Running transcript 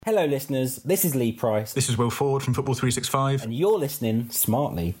Hello listeners, this is Lee Price. This is Will Ford from Football 365. And you're listening,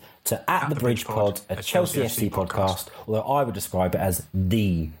 smartly, to At the Bridge Pod, a Chelsea FC podcast, although I would describe it as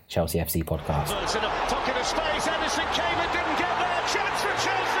the Chelsea FC podcast. It's in a pocket of space, Anderson came and didn't get there, chance for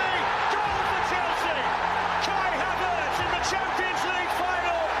Chelsea, goal for Chelsea, Kai Havertz in the Champions League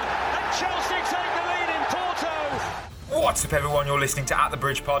final, and Chelsea take the lead in Porto. What's up everyone, you're listening to At the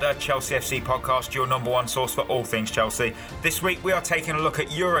Bridge Pod, a Chelsea FC podcast, your number one source for all things Chelsea. This week we are taking a look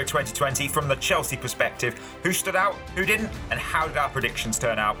at Euro 2020 from the Chelsea perspective. Who stood out, who didn't, and how did our predictions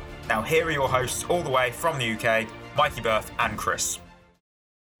turn out? Now here are your hosts all the way from the UK, Mikey Berth and Chris.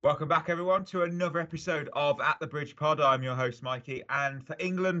 Welcome back everyone to another episode of At the Bridge Pod. I'm your host Mikey, and for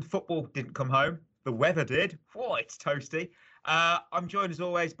England, football didn't come home. The weather did. Whoa, it's toasty. I'm joined as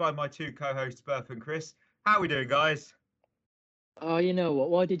always by my two co-hosts Berth and Chris. How are we doing, guys? Oh, you know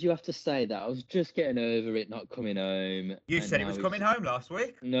what? Why did you have to say that? I was just getting over it not coming home. You said it was coming home last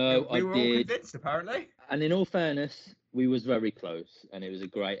week. No, we were all did. convinced, apparently. And in all fairness, we was very close, and it was a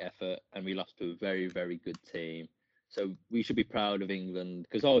great effort, and we lost to a very, very good team. So we should be proud of England,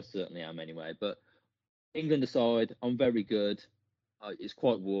 because I certainly am anyway. But England aside, I'm very good. It's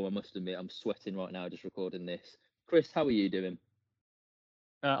quite warm, I must admit. I'm sweating right now just recording this. Chris, how are you doing?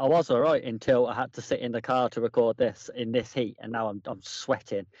 I was all right until I had to sit in the car to record this in this heat, and now I'm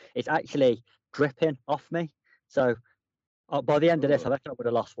sweating. It's actually dripping off me. So by the end of this, I reckon I would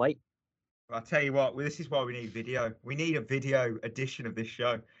have lost weight. I'll tell you what, this is why we need video. We need a video edition of this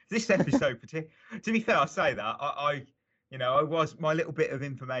show. This episode, to be fair, I say that. My little bit of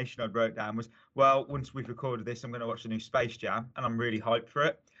information I wrote down was, well, once we've recorded this, I'm going to watch the new Space Jam, and I'm really hyped for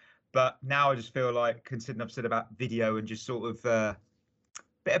it. But now I just feel like, considering I've said about video and just sort of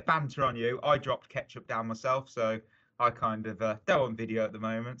bit of banter on you, I dropped ketchup down myself, so I kind of don't want video at the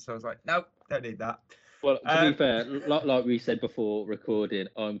moment. So I was like, nope, don't need that. Well, to be fair, like we said before recording,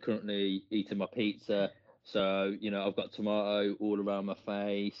 I'm currently eating my pizza. So, I've got tomato all around my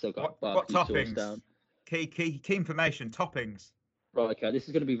face. I've got barbecue sauce down. Key information, toppings. Right, okay, this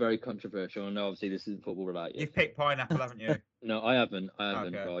is going to be very controversial. I know, obviously, this isn't football related. You've picked pineapple, haven't you? No, I haven't,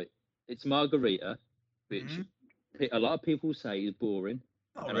 Okay. right. It's margarita, which a lot of people say is boring.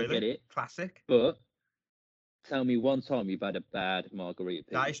 Not and really. I get it. Classic. But tell me one time you've had a bad margarita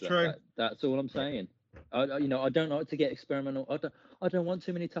pizza. That is true. That's all I'm saying. I don't like to get experimental. I don't want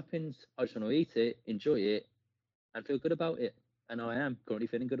too many toppings. I just want to eat it, enjoy it, and feel good about it. And I am currently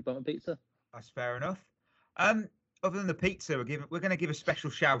feeling good about my pizza. That's fair enough. Other than the pizza, we're going to give a special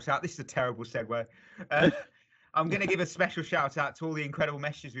shout out. This is a terrible segue. I'm going to give a special shout out to all the incredible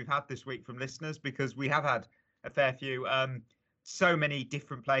messages we've had this week from listeners, because we have had a fair few. So many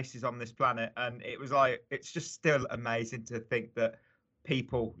different places on this planet, and it's just still amazing to think that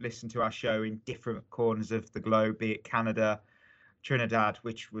people listen to our show in different corners of the globe, be it Canada, Trinidad,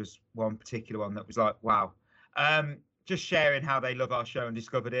 which was one particular one that was like, wow. Just sharing how they love our show and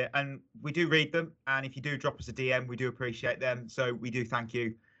discovered it, and we do read them, and if you do drop us a DM, we do appreciate them. So we do thank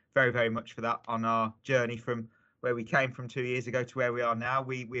you very, very much for that on our journey from where we came from 2 years ago to where we are now.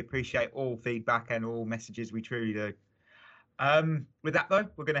 We appreciate all feedback and all messages, we truly do. With that, though,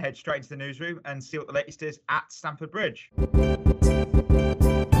 we're going to head straight into the newsroom and see what the latest is at Stamford Bridge.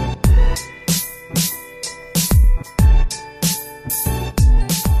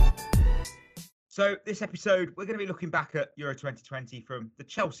 So this episode, we're going to be looking back at Euro 2020 from the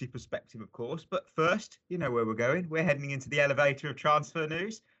Chelsea perspective, of course. But first, you know where we're going. We're heading into the elevator of transfer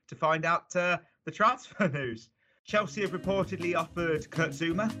news to find out the transfer news. Chelsea have reportedly offered Kurt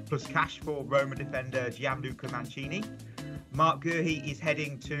Zouma plus cash for Roma defender Gianluca Mancini. Marc Guehi is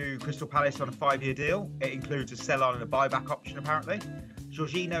heading to Crystal Palace on a 5-year deal. It includes a sell-on and a buyback option, apparently.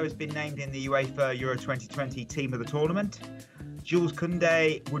 Jorginho has been named in the UEFA Euro 2020 team of the tournament. Jules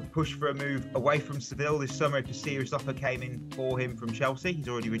Koundé would push for a move away from Seville this summer if a serious offer came in for him from Chelsea. He's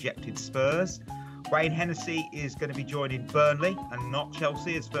already rejected Spurs. Wayne Hennessy is going to be joining Burnley and not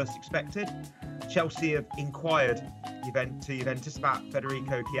Chelsea as first expected. Chelsea have inquired to Juventus about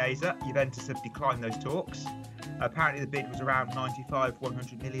Federico Chiesa. Juventus have declined those talks. Apparently the bid was around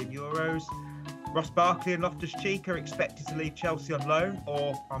 100 million euros. Ross Barkley and Loftus-Cheek are expected to leave Chelsea on loan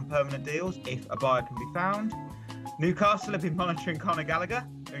or on permanent deals if a buyer can be found. Newcastle have been monitoring Conor Gallagher.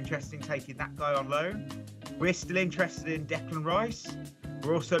 They're interested in taking that guy on loan. We're still interested in Declan Rice.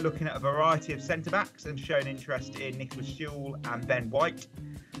 We're also looking at a variety of centre-backs and showing interest in Nicholas Sewell and Ben White.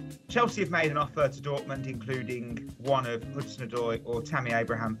 Chelsea have made an offer to Dortmund, including one of Hudson-Odoi or Tammy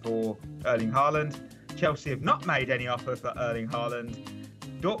Abraham for Erling Haaland. Chelsea have not made any offer for Erling Haaland.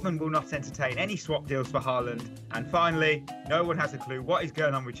 Dortmund will not entertain any swap deals for Haaland. And finally, no one has a clue what is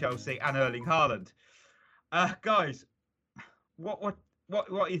going on with Chelsea and Erling Haaland. Guys, what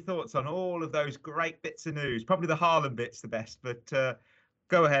what are your thoughts on all of those great bits of news? Probably the Haaland bit's the best, but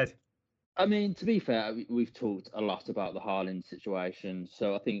go ahead. I mean, to be fair, we've talked a lot about the Haaland situation,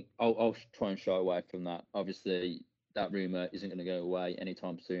 so I think I'll try and shy away from that. Obviously, that rumour isn't going to go away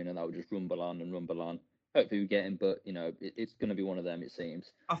anytime soon, and that will just rumble on and rumble on. Hopefully, we get him, but it's going to be one of them. It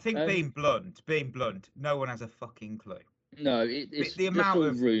seems. I think being blunt, no one has a fucking clue. No, it's the just amount all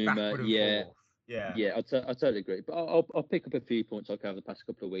of rumour. backward and Yeah, forth. Yeah, yeah, I totally agree. But I'll pick up a few points like I have the past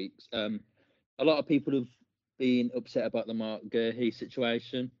couple of weeks. A lot of people have been upset about the Marc Guehi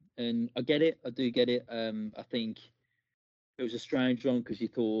situation, and I get it. I do get it. I think it was a strange one because you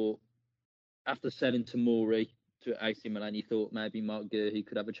thought after selling Tomori to AC Milan, you thought maybe Marc Guehi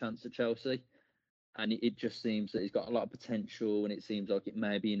could have a chance at Chelsea, and it just seems that he's got a lot of potential, and it seems like it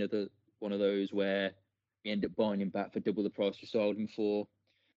may be another one of those where we end up buying him back for double the price we sold him for.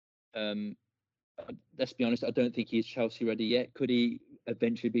 Let's be honest, I don't think he's Chelsea ready yet. Could he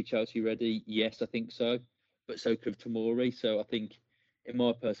eventually be Chelsea ready? Yes, I think so. But so could Tomori. So I think, in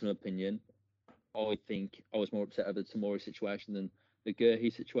my personal opinion, I think I was more upset over the Tomori situation than the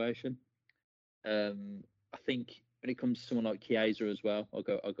Guéhi situation. I think when it comes to someone like Chiesa as well, I'll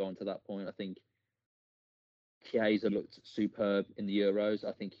go on to that point. I think Chiesa looked superb in the Euros.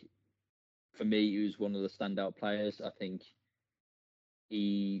 I think for me, he was one of the standout players. I think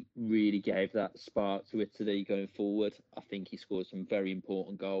he really gave that spark to Italy going forward. I think he scored some very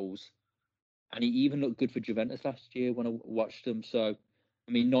important goals. And he even looked good for Juventus last year when I watched them. So,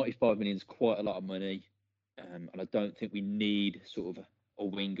 I mean, 95 million is quite a lot of money. And I don't think we need sort of a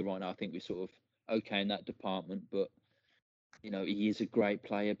winger right now. I think we're sort of okay in that department. But, he is a great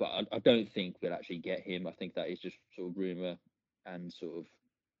player. But I don't think we'll actually get him. I think that is just sort of rumour and sort of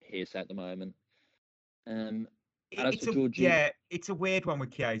hearsay at the moment. It's a weird one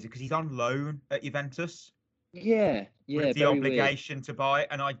with Chiesa because he's on loan at Juventus. Yeah, with the very obligation weird to buy,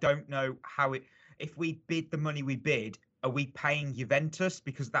 and I don't know how if we bid the money we bid, are we paying Juventus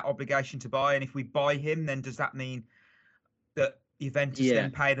because of that obligation to buy? And if we buy him, then does that mean that Juventus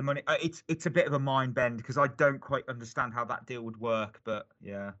then pay the money? It's a bit of a mind bend because I don't quite understand how that deal would work. But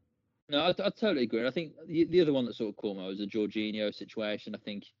yeah. No, I totally agree. I think the other one that sort of caught me was the Jorginho situation. I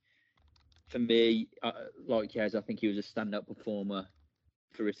think for me, like Chiesa, I think he was a stand-up performer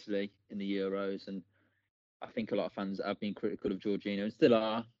for Italy in the Euros, and I think a lot of fans have been critical of Jorginho and still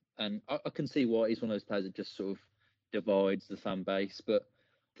are, and I can see why. He's one of those players that just sort of divides the fan base. But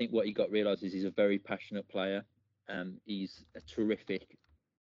I think what he got realised is he's a very passionate player. He's a terrific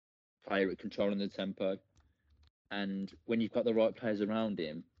player at controlling the tempo, and when you've got the right players around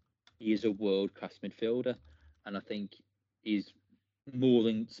him, he is a world-class midfielder. And I think he's more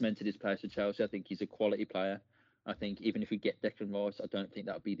than cemented his place for Chelsea. I think he's a quality player. I think even if we get Declan Rice, I don't think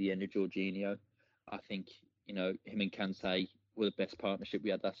that would be the end of Jorginho. I think him and Kante were the best partnership we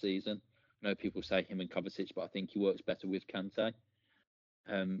had that season. I know people say him and Kovacic, but I think he works better with Kante.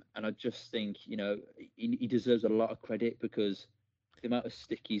 And I just think, he deserves a lot of credit because the amount of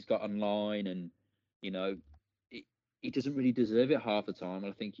stick he's got online and, he doesn't really deserve it half the time.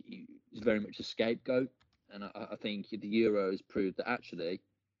 I think he's very much a scapegoat. And I think the Euros proved that actually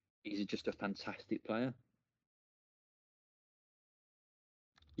he's just a fantastic player.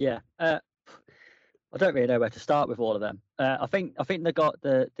 Yeah. I don't really know where to start with all of them. I think they got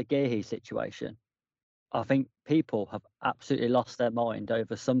the Guéhi situation. I think people have absolutely lost their mind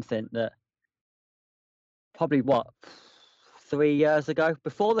over something that probably 3 years ago,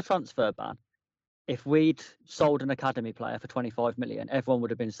 before the transfer ban, if we'd sold an academy player for 25 million, everyone would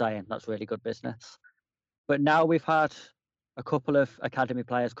have been saying that's really good business. But now we've had a couple of academy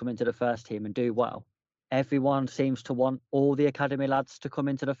players come into the first team and do well. Everyone seems to want all the academy lads to come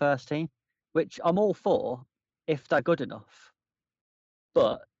into the first team, which I'm all for if they're good enough.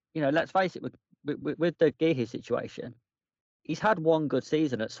 But, let's face it, with the Guéhi situation, he's had one good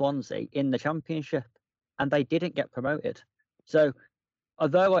season at Swansea in the Championship, and they didn't get promoted. So,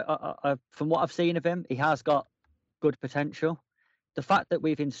 although I, from what I've seen of him, he has got good potential, the fact that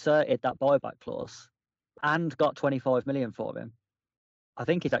we've inserted that buyback clause and got 25 million for him, I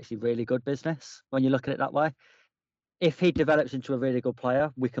think is actually really good business when you look at it that way. If he develops into a really good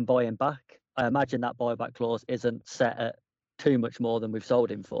player, we can buy him back. I imagine that buyback clause isn't set at too much more than we've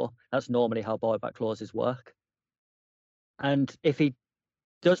sold him for. That's normally how buyback clauses work. And if he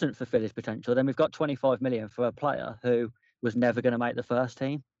doesn't fulfill his potential, then we've got 25 million for a player who was never going to make the first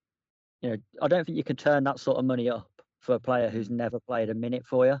team. I don't think you can turn that sort of money up for a player who's never played a minute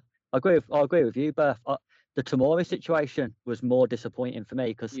for you. I agree with you, Berth. The Tomori situation was more disappointing for me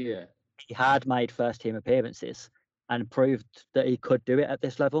because he had made first team appearances and proved that he could do it at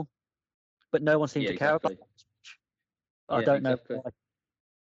this level, but no one seemed to care about it. I don't know why.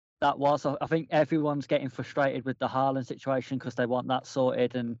 that was. I think everyone's getting frustrated with the Haaland situation because they want that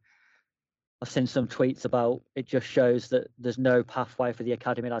sorted. And I've seen some tweets about it just shows that there's no pathway for the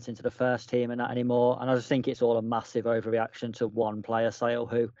academy lads into the first team and that anymore. And I just think it's all a massive overreaction to one player sale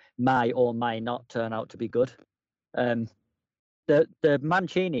who may or may not turn out to be good. The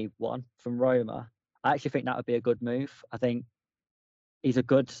Mancini one from Roma, I actually think that would be a good move. I think he's a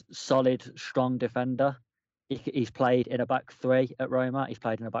good, solid, strong defender. He's played in a back three at Roma. He's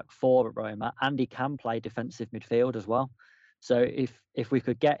played in a back four at Roma, and he can play defensive midfield as well. So if we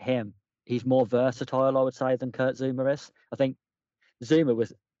could get him, he's more versatile, I would say, than Kurt Zouma is. I think Zouma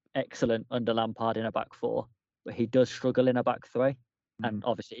was excellent under Lampard in a back four, but he does struggle in a back three, and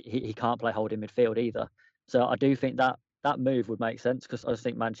obviously he can't play holding midfield either. So I do think that move would make sense because I just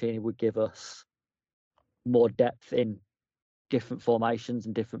think Mancini would give us more depth in different formations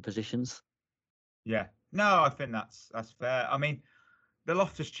and different positions. Yeah, no, I think that's fair. I mean, the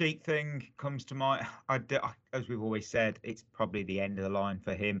Loftus-Cheek thing comes to mind. As we've always said, it's probably the end of the line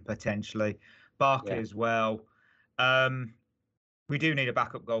for him potentially. Barkley as well. We do need a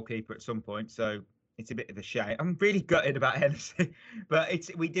backup goalkeeper at some point, so it's a bit of a shame. I'm really gutted about Hennessy, but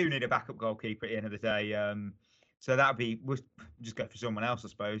we do need a backup goalkeeper at the end of the day. So we'll just go for someone else, I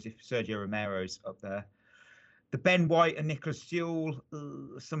suppose, if Sergio Romero's up there. The Ben White and Nicholas Sewell,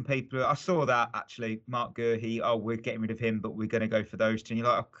 some people, I saw that actually, Marc Guehi, we're getting rid of him, but we're going to go for those two. And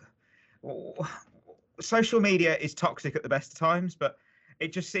you're like, social media is toxic at the best of times, but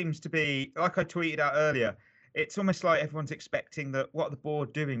it just seems to be, like I tweeted out earlier, it's almost like everyone's expecting that, what are the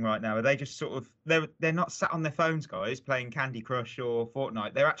board doing right now? Are they just sort of, they're not sat on their phones, guys, playing Candy Crush or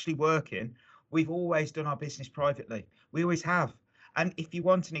Fortnite. They're actually working. We've always done our business privately. We always have. And if you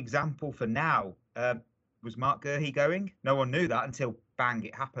want an example for now, was Marc Guehi going? No one knew that until bang,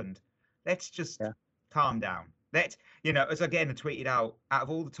 it happened. Let's just calm down. As again I tweeted out of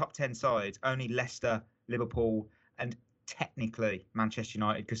all the top 10 sides, only Leicester, Liverpool, and technically Manchester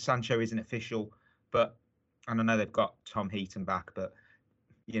United, because Sancho isn't official, and I know they've got Tom Heaton back, but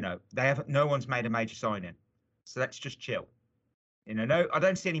no one's made a major signing. So let's just chill. No, I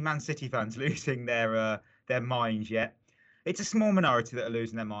don't see any Man City fans losing their minds yet. It's a small minority that are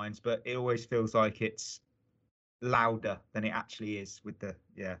losing their minds, but it always feels like it's louder than it actually is with the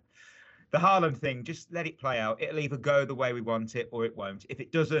Haaland thing. Just let it play out. It'll either go the way we want it or it won't. If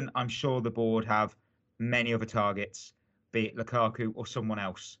it doesn't, I'm sure the board have many other targets, be it Lukaku or someone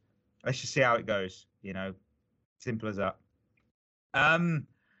else. Let's just see how it goes. Simple as that.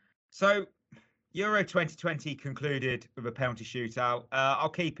 So Euro 2020 concluded with a penalty shootout. I'll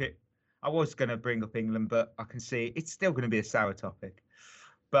keep it. I was going to bring up England, but I can see it's still going to be a sour topic.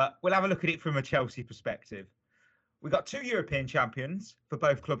 But we'll have a look at it from a Chelsea perspective. We got two European champions for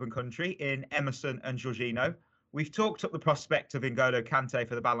both club and country in Emerson and Jorginho. We've talked up the prospect of N'Golo Kante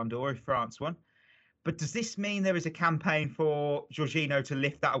for the Ballon d'Or if France won. But does this mean there is a campaign for Jorginho to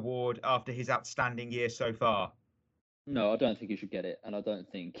lift that award after his outstanding year so far? No, I don't think he should get it, and I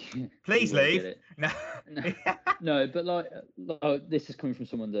don't think. Please leave. No, but this is coming from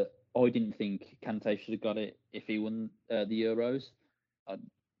someone that I didn't think Kante should have got it if he won the Euros.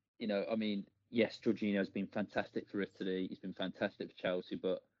 Yes, Jorginho's been fantastic for Italy. He's been fantastic for Chelsea,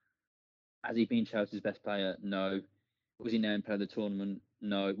 but has he been Chelsea's best player? No. Was he named player of the tournament?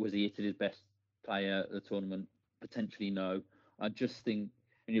 No. Was he Italy's best player at the tournament? Potentially no. I just think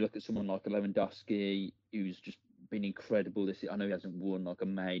when you look at someone like Lewandowski, who's just been incredible this year. I know he hasn't won like a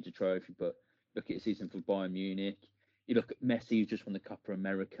major trophy, but look at his season for Bayern Munich. You look at Messi, who's just won the Copa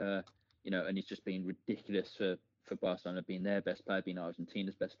America, and he's just been ridiculous for Barcelona, being their best player, being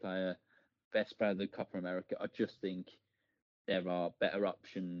Argentina's best player of the Copa America. I just think there are better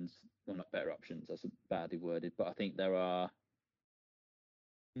options. Well, not better options, that's badly worded, but I think there are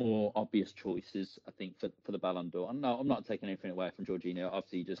more obvious choices, I think, for the Ballon d'Or. And no, I'm not taking anything away from Jorginho.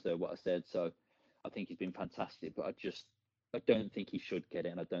 Obviously, just what I said. So I think he's been fantastic, but I don't think he should get it,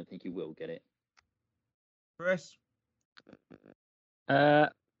 and I don't think he will get it. Chris? I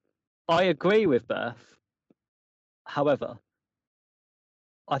agree with Beth. However,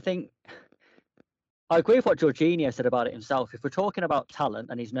 I agree with what Jorginho said about it himself. If we're talking about talent,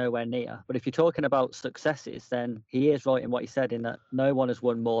 and he's nowhere near, but if you're talking about successes, then he is right in what he said, in that no one has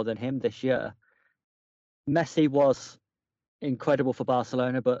won more than him this year. Messi was incredible for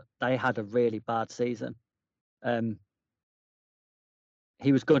Barcelona, but they had a really bad season.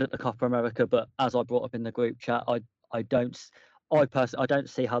 He was good at the Copa America, but as I brought up in the group chat, I don't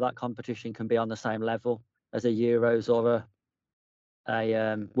see how that competition can be on the same level as a Euros or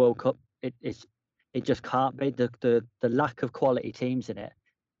a World Cup. It just can't be. The lack of quality teams in it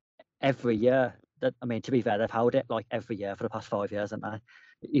every year. To be fair, they've held it like every year for the past 5 years, haven't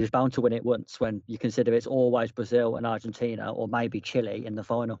they? he was bound to win it once when you consider it's always Brazil and Argentina or maybe Chile in the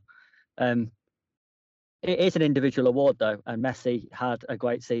final. It is an individual award though, and Messi had a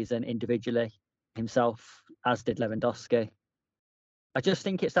great season individually himself, as did Lewandowski. I just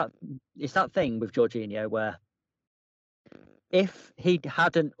think it's that thing with Jorginho where if he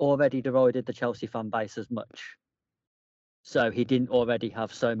hadn't already divided the Chelsea fan base as much, so he didn't already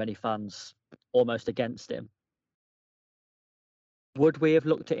have so many fans almost against him, would we have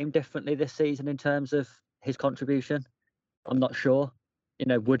looked at him differently this season in terms of his contribution? I'm not sure.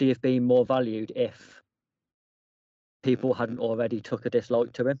 Would he have been more valued if people hadn't already took a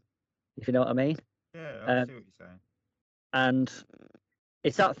dislike to him? If you know what I mean? Yeah, I see what you're saying. And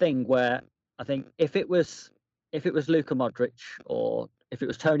it's that thing where I think if it was Luka Modric or if it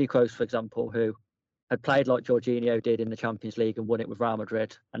was Toni Kroos, for example, who had played like Jorginho did in the Champions League and won it with Real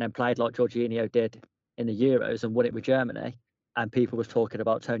Madrid, and then played like Jorginho did in the Euros and won it with Germany, and people was talking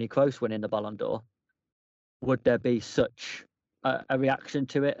about Toni Kroos winning the Ballon d'Or, would there be such a reaction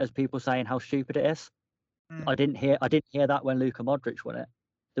to it as people saying how stupid it is? I didn't hear that when Luka Modric won it.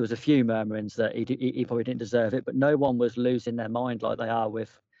 There was a few murmurings that he probably didn't deserve it, but no one was losing their mind like they are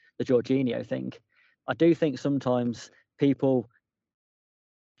with the Jorginho thing. I do think sometimes people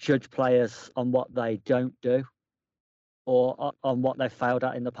judge players on what they don't do or on what they've failed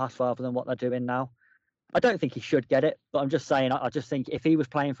at in the past rather than what they're doing now. I don't think he should get it, but I'm just saying, I just think if he was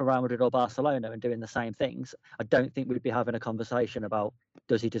playing for Real Madrid or Barcelona and doing the same things, I don't think we'd be having a conversation about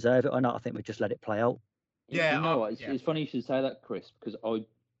does he deserve it or not. I think we'd just let it play out. Yeah, you know what? It's funny you should say that, Chris, because I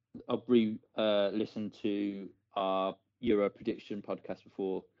listened to our Euro prediction podcast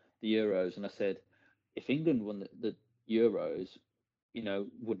before the Euros, and I said if England won the Euros,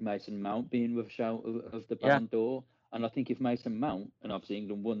 would Mason Mount be in with a shout of the Ballon d'Or? And I think if Mason Mount, and obviously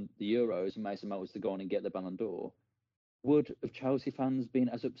England won the Euros, and Mason Mount was to go on and get the Ballon d'Or, would have Chelsea fans been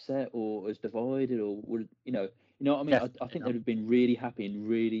as upset or as divided, or would you know what I mean? I think they'd have been really happy and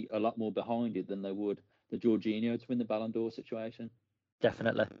really a lot more behind it than they would the Jorginho to win the Ballon d'Or situation.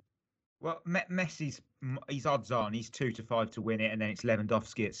 Definitely. Well, Messi's odds on. He's 2-5 to win it, and then it's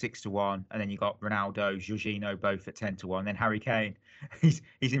Lewandowski at 6-1, and then you got Ronaldo, Jorginho both at 10-1. Then Harry Kane, he's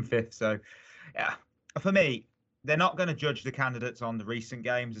in fifth. So, yeah, for me, they're not going to judge the candidates on the recent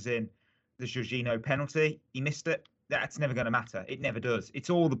games, as in the Jorginho penalty. He missed it. That's never going to matter. It never does. It's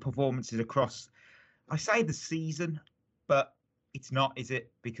all the performances across. I say the season, but it's not, is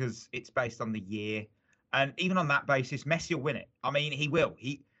it? Because it's based on the year. And even on that basis, Messi will win it. I mean, he will.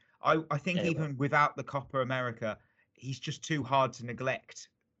 I think even without the Copa America, he's just too hard to neglect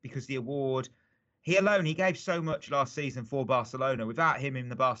because the award, he gave so much last season for Barcelona. Without him in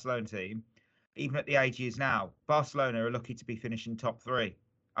the Barcelona team, even at the age he is now, Barcelona are lucky to be finishing top 3.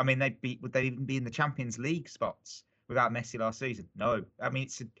 I mean, would they even be in the Champions League spots without Messi last season? No. I mean,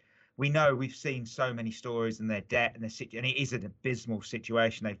 we've seen so many stories and their debt and and it is an abysmal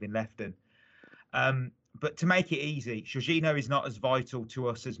situation they've been left in. But to make it easy, Jorginho is not as vital to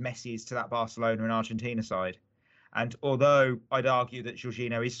us as Messi is to that Barcelona and Argentina side. And although I'd argue that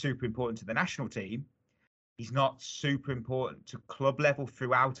Jorginho is super important to the national team, he's not super important to club level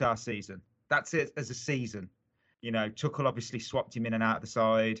throughout our season. That's it as a season. Tuchel obviously swapped him in and out of the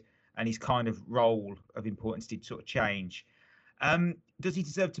side, and his kind of role of importance did sort of change. Does he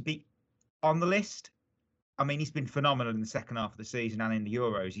deserve to be on the list? I mean, he's been phenomenal in the second half of the season and in the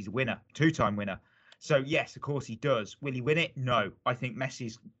Euros. He's a winner, 2-time winner. So, yes, of course he does. Will he win it? No. I think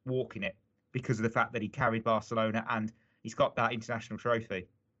Messi's walking it because of the fact that he carried Barcelona and he's got that international trophy.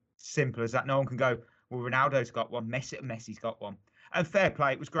 Simple as that. No one can go, well, Ronaldo's got one, Messi's got one. And fair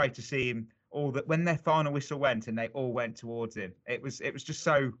play, it was great to see him when their final whistle went and they all went towards him. It was just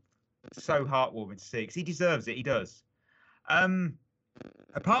so heartwarming to see because he deserves it. He does.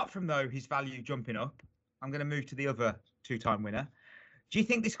 Apart from, though, his value jumping up, I'm going to move to the other 2-time winner. Do you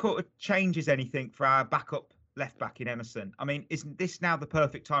think this quarter changes anything for our backup left back in Emerson? I mean, isn't this now the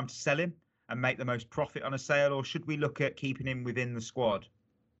perfect time to sell him and make the most profit on a sale, or should we look at keeping him within the squad?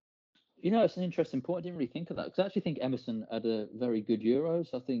 It's an interesting point. I didn't really think of that because I actually think Emerson had a very good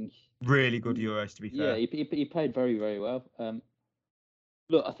Euros. I think really good Euros, to be fair. Yeah, he played very, very well.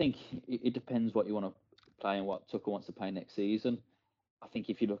 Look, I think it depends what you want to play and what Tuchel wants to play next season. I think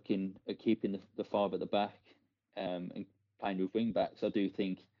if you're looking at keeping the 5 at the back and playing with wing backs, I do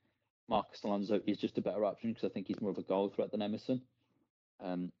think Marcos Alonso is just a better option because I think he's more of a goal threat than Emerson.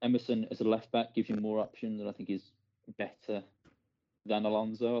 Emerson as a left back gives you more options and I think he's better than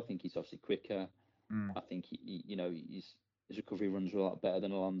Alonso. I think he's obviously quicker. I think his recovery runs a lot better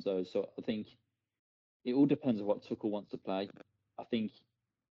than Alonso. So I think it all depends on what Tuchel wants to play. I think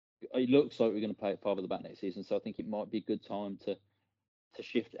it looks like we're going to play at 5 at the back next season, so I think it might be a good time to to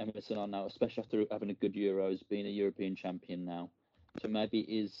shift Emerson on now, especially after having a good Euros, being a European champion now. So maybe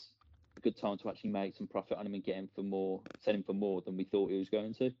it is a good time to actually make some profit on him and get him for more, sell him for more than we thought he was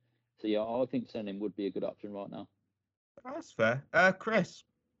going to. So yeah, I think selling him would be a good option right now. That's fair. Chris.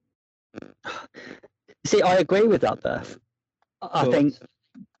 See, I agree with that, Beth. I think,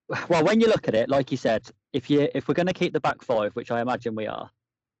 well, when you look at it, like you said, if we're going to keep the back five, which I imagine we are,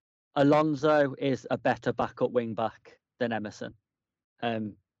 Alonso is a better backup wing back than Emerson.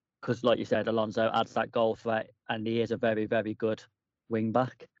 Because, like you said, Alonso adds that goal threat, and he is a very, very good wing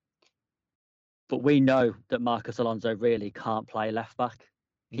back. But we know that Marcos Alonso really can't play left back.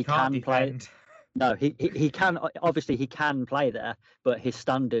 He can play. No, he can. Obviously, he can play there, but his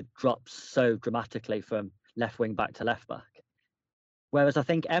standard drops so dramatically from left wing back to left back. Whereas I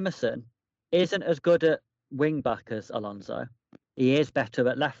think Emerson isn't as good at wing back as Alonso. He is better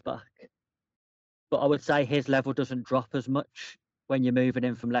at left back. But I would say his level doesn't drop as much when you're moving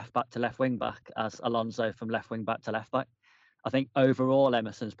in from left back to left wing back as Alonso from left wing back to left back. I think overall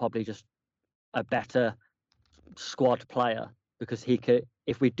Emerson's probably just a better squad player, because he could,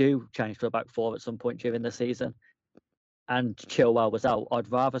 if we do change to a back four at some point during the season and Chilwell was out,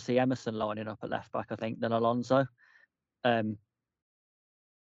 I'd rather see Emerson lining up at left back, I think, than Alonso.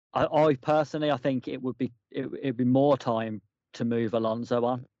 I personally, I think it'd be more time to move Alonso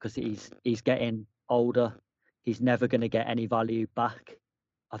on, because he's getting older. He's never going to get any value back.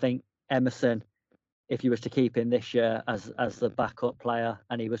 I think Emerson, if you was to keep him this year as the backup player,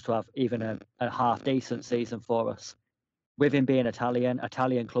 and he was to have even a half decent season for us, with him being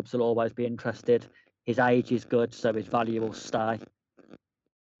Italian clubs will always be interested. His age is good, so his value will stay.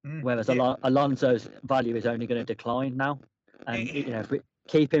 Whereas Alonso's value is only going to decline now. And if we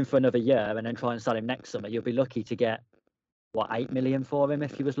keep him for another year and then try and sell him next summer, you'll be lucky to get 8 million for him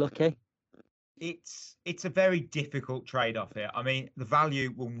if he was lucky. It's a very difficult trade-off here. I mean, the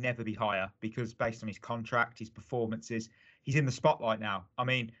value will never be higher because based on his contract, his performances, he's in the spotlight now. I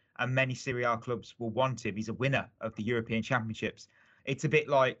mean, and many Serie A clubs will want him. He's a winner of the European Championships. It's a bit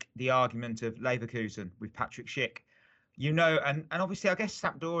like the argument of Leverkusen with Patrick Schick. And obviously, I guess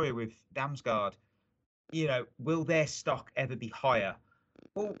Sampdoria with Damsgaard, will their stock ever be higher?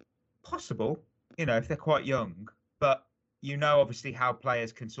 Well, possible, if they're quite young. But obviously how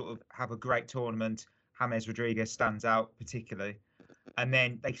players can sort of have a great tournament. James Rodriguez stands out particularly. And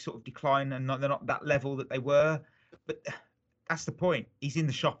then they sort of decline and they're not that level that they were. But that's the point. He's in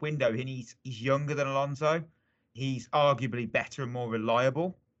the shop window and he's younger than Alonso. He's arguably better and more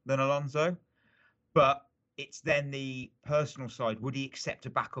reliable than Alonso. But it's then the personal side. Would he accept a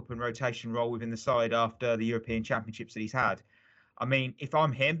backup and rotation role within the side after the European Championships that he's had? I mean, if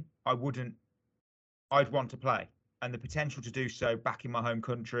I'm him, I'd want to play. And the potential to do so back in my home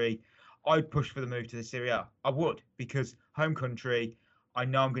country, I'd push for the move to the Serie A. I would, because home country, I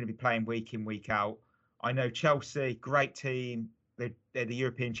know I'm going to be playing week in, week out. I know Chelsea, great team. They're the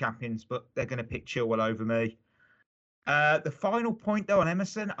European champions, but they're going to pick Chilwell over me. The final point, though, on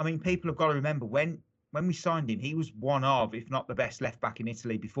Emerson, I mean, people have got to remember when we signed him, he was one of, if not the best left back in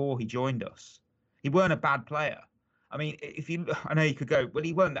Italy before he joined us. He weren't a bad player. I mean, I know you could go, well,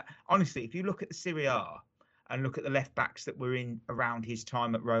 he weren't that. Honestly, if you look at the Serie A and look at the left backs that were in around his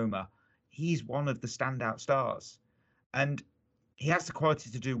time at Roma, he's one of the standout stars. And he has the quality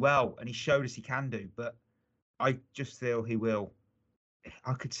to do well, and he showed us he can do. But I just feel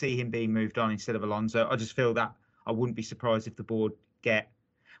I could see him being moved on instead of Alonso. I just feel that I wouldn't be surprised if the board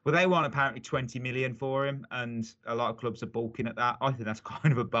they want apparently 20 million for him, and a lot of clubs are balking at that. I think that's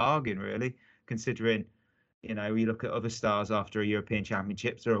kind of a bargain, really, considering, you look at other stars after a European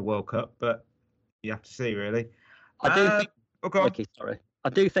Championships or a World Cup, but you have to see, really. I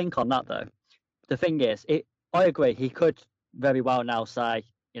do think on that, though, the thing is, I agree, he could very well now say,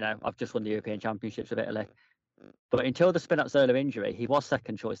 I've just won the European Championships with Italy. But until the Spinazzola injury, he was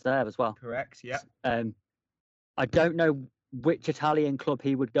second choice there as well. Correct, yeah. I don't know which Italian club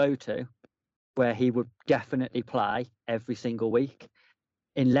he would go to where he would definitely play every single week,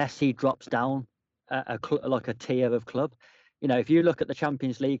 unless he drops down like a tier of club. If you look at the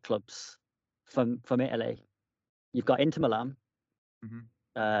Champions League clubs from Italy, you've got Inter Milan,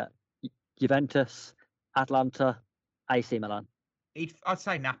 Juventus, Atalanta, AC Milan. I'd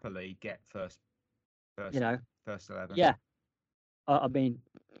say Napoli get first 11. Yeah. I mean,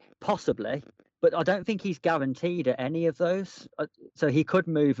 possibly, but I don't think he's guaranteed at any of those. So he could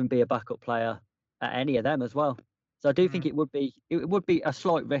move and be a backup player at any of them as well. So I do think it would be a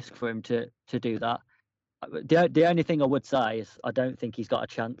slight risk for him to do that. The only thing I would say is I don't think he's got a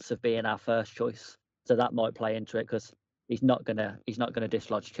chance of being our first choice. So that might play into it, because he's not gonna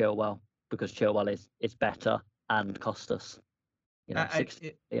dislodge Chilwell, because Chilwell is better and cost us. 6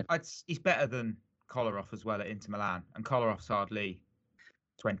 million. He's better than Kolarov as well at Inter Milan, and Kolarov's hardly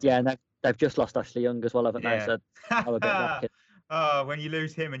 20. Yeah, and they've just lost Ashley Young as well, haven't they? Yeah. So I'm a bit racket. Oh, when you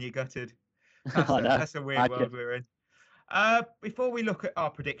lose him and you're gutted. I know. That's a weird world we're in. Before we look at our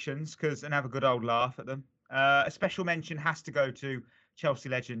predictions, and have a good old laugh at them, a special mention has to go to Chelsea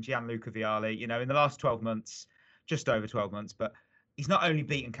legend Gianluca Vialli. You know, in the last 12 months, just over 12 months, but he's not only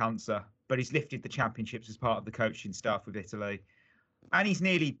beaten cancer, but he's lifted the championships as part of the coaching staff with Italy. And he's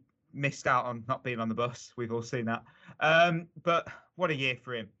nearly missed out on not being on the bus. We've all seen that. But what a year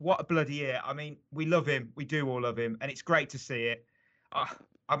for him. What a bloody year. I mean, we love him. We do all love him. And it's great to see it. I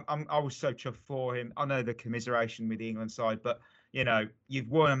was so chuffed for him. I know the commiseration with the England side, but, you know, you've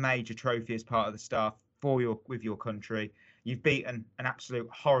won a major trophy as part of the staff with your country. You've beaten an absolute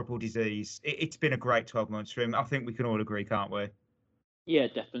horrible disease. It's been a great 12 months for him. I think we can all agree, can't we? Yeah,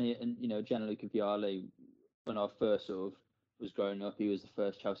 definitely. And, you know, Gianluca Vialli, when I first sort of was growing up, he was the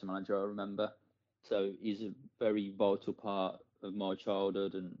first Chelsea manager I remember. So he's a very vital part of my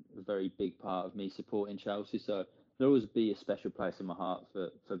childhood and a very big part of me supporting Chelsea. So there'll always be a special place in my heart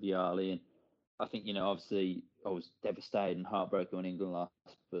for Vialli. And I think, you know, obviously I was devastated and heartbroken when England lost.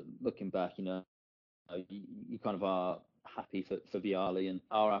 But looking back, you know, you kind of are happy for Vialli and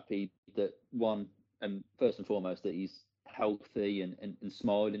are happy that and first and foremost, that he's healthy and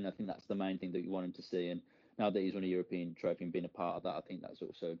smiling. I think that's the main thing that you want him to see. And now that he's won a European trophy and been a part of that, I think that's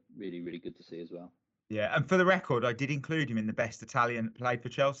also really, really good to see as well. Yeah, and for the record, I did include him in the best Italian that played for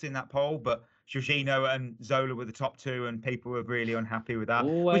Chelsea in that poll, but Jorginho and Zola were the top two, and people were really unhappy with that.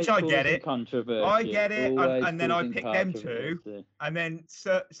 Always which I get it. Controversy. I get it, and then I causing picked them two, and then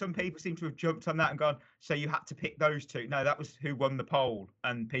some people seem to have jumped on that and gone, so you had to pick those two. No, that was who won the poll,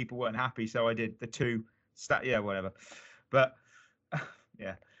 and people weren't happy, so I did the two. Yeah, whatever. But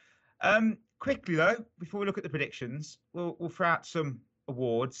yeah. Quickly though, before we look at the predictions, we'll throw out some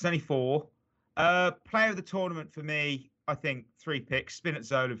awards. There's only 4. Player of the tournament for me, I think 3 picks.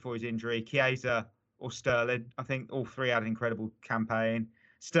 Spinazzola before his injury, Chiesa or Sterling. I think all 3 had an incredible campaign.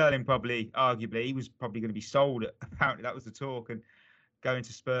 Sterling arguably, he was probably going to be sold. Apparently that was the talk, and going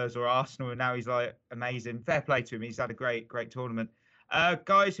to Spurs or Arsenal, and now he's like amazing. Fair play to him. He's had a great tournament.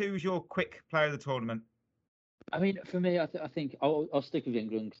 Guys, who's your quick player of the tournament? I mean, for me, I think I'll stick with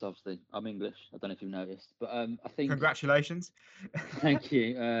England because obviously I'm English. I don't know if you've noticed, but I think. Congratulations. Thank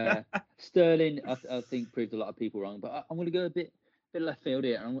you. Sterling, I think proved a lot of people wrong, but I'm going to go a bit left field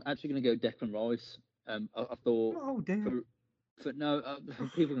here. I'm actually going to go Declan Rice. I thought. Oh damn. People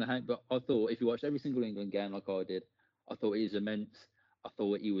are going to hate, but I thought if you watched every single England game like I did, I thought he was immense. I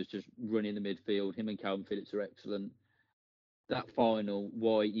thought he was just running the midfield. Him and Calvin Phillips are excellent. That final,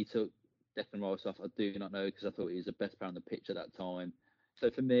 why he took Declan Rice off, I do not know, because I thought he was the best player on the pitch at that time.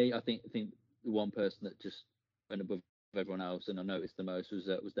 So for me, I think the one person that just went above everyone else and I noticed the most was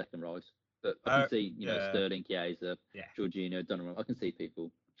Declan Rice. But I can see, you know, Sterling, Chiesa, Jorginho, Donnarumma. I can see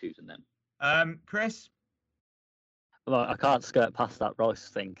people choosing them. Chris? Well, I can't skirt past that Rice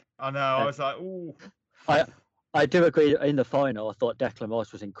thing. I know. I was like, ooh. I do agree. In the final, I thought Declan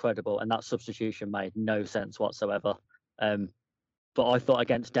Rice was incredible, and that substitution made no sense whatsoever. But I thought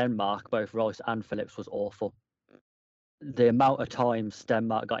against Denmark, both Rice and Phillips was awful. The amount of times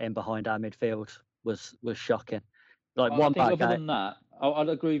Denmark got in behind our midfield was shocking. Like I think other than that, I'd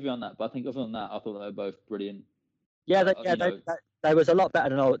agree with you on that. But I think other than that, I thought they were both brilliant. Yeah, they was a lot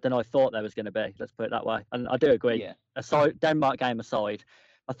better than I thought they was going to be. Let's put it that way. And I do agree. Yeah. Aside Denmark game aside,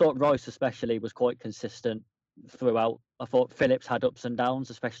 I thought Rice especially was quite consistent throughout. I thought Phillips had ups and downs,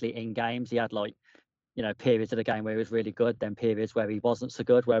 especially in games. He had periods of the game where he was really good, then periods where he wasn't so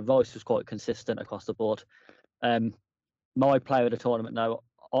good, where Rice was quite consistent across the board. My player of the tournament, though,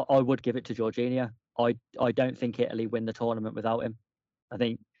 I would give it to Jorginho. I don't think Italy win the tournament without him. I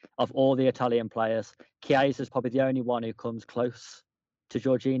think of all the Italian players, Chiesa is probably the only one who comes close to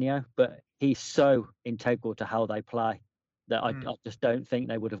Jorginho, but he's so integral to how they play that I just don't think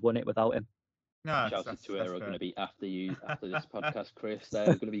they would have won it without him. No, Chelsea Twitter are going to be after you after this podcast, Chris. They're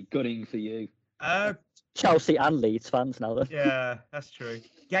going to be gunning for you. Chelsea and Leeds fans now then. Yeah, that's true.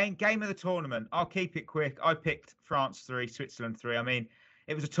 Game of the tournament. I'll keep it quick. I picked France 3, Switzerland 3. I mean,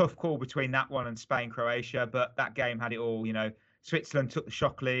 it was a tough call between that one and Spain, Croatia, but that game had it all. You know, Switzerland took the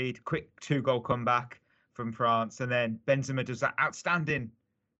shock lead, quick 2-goal comeback from France, and then Benzema does that outstanding,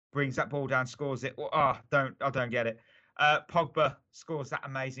 brings that ball down, scores it. I don't get it. Pogba scores that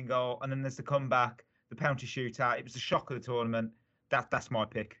amazing goal, and then there's the comeback, the penalty shootout. It was the shock of the tournament. That's my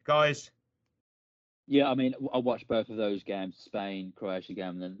pick, guys. Yeah, I mean, I watched both of those games, Spain, Croatia game,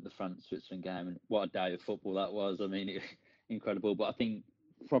 and then the France-Switzerland game, and what a day of football that was. I mean, incredible. But I think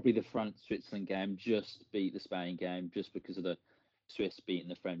probably the France-Switzerland game just beat the Spain game just because of the Swiss beating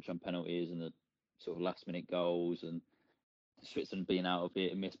the French on penalties and the sort of last minute goals, and Switzerland being out of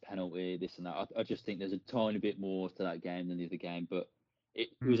it, a missed penalty, this and that. I just think there's a tiny bit more to that game than the other game, but it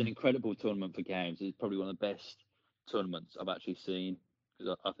was an incredible tournament for games. It's probably one of the best tournaments I've actually seen,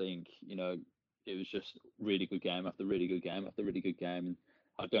 because I think, it was just really good game after really good game after really good game, and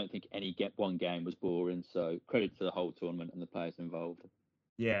I don't think one game was boring. So credit to the whole tournament and the players involved.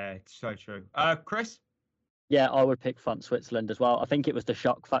 Yeah, it's so true. Chris? Yeah, I would pick France Switzerland as well. I think it was the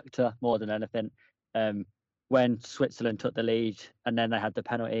shock factor more than anything. When Switzerland took the lead and then they had the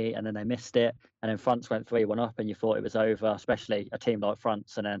penalty and then they missed it, and then France went 3-1 up and you thought it was over, especially a team like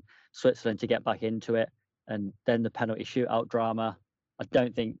France, and then Switzerland to get back into it, and then the penalty shootout drama. I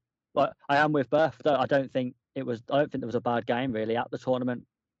don't think, but I am with Berth though. I don't think there was a bad game really at the tournament.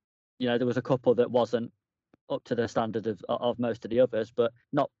 There was a couple that wasn't up to the standard of most of the others, but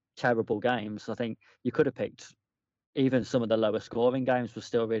not terrible games. I think you could have picked even some of the lower scoring games were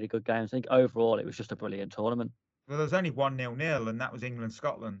still really good games. I think overall it was just a brilliant tournament. Well, there was only 1-0, and that was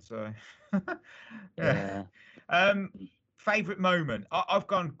England-Scotland. So, yeah. Favorite moment? I've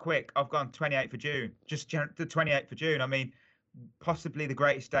gone quick. I've gone 28th of June. Just the 28th of June. I mean, possibly the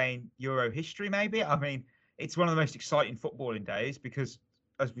greatest day in Euro history. Maybe. I mean, it's one of the most exciting footballing days because,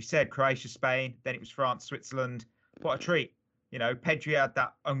 as we said, Croatia, Spain. Then it was France, Switzerland. What a treat! Pedri had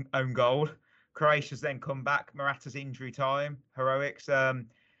that own goal. Croatia's then come back. Morata's injury time, heroics.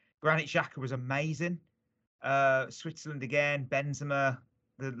 Granit Xhaka was amazing. Switzerland again. Benzema,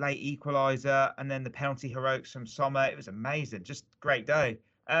 the late equaliser, and then the penalty heroics from Sommer. It was amazing. Just great day.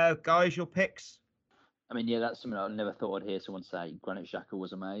 Guys, your picks? I mean, yeah, that's something I never thought I'd hear someone say. Granit Xhaka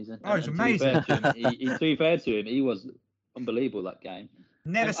was amazing. Oh, it was amazing. To be fair to him, he was unbelievable that game.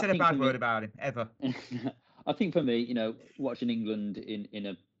 Never said a bad word about him ever. I think for me, watching England in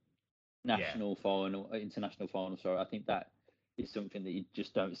a international final, sorry, I think that is something that you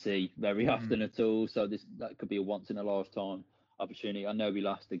just don't see very often at all. So that could be a once in a lifetime opportunity. I know we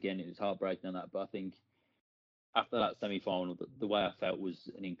lost again; it was heartbreaking on that, but I think after that semi-final, the way I felt was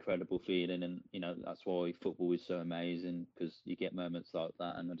an incredible feeling, and that's why football is so amazing, because you get moments like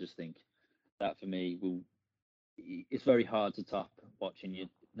that, and I just think that for me it's very hard to top watching your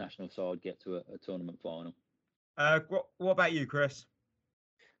national side get to a tournament final. What about you, Chris?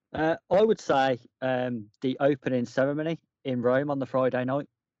 I would say the opening ceremony in Rome on the Friday night.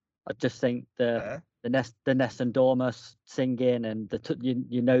 I just think the Nessun Dorma singing, and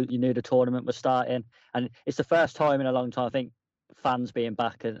you knew the tournament was starting, and it's the first time in a long time. I think fans being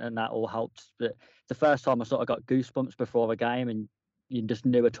back and that all helped. But it's the first time I sort of got goosebumps before a game, and you just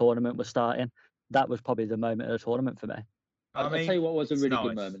knew a tournament was starting. That was probably the moment of the tournament for me. I'll tell you what was a really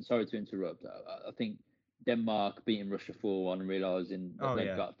good moment. Sorry to interrupt. I think Denmark beating Russia 4-1 and realising that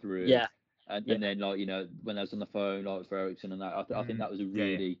they've got through. Yeah. And then, when I was on the phone, for Ericsson and that, I think that was a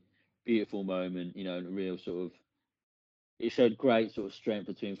really beautiful moment, a real sort of, it showed great sort of strength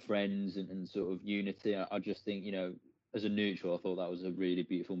between friends and sort of unity. I just think, as a neutral, I thought that was a really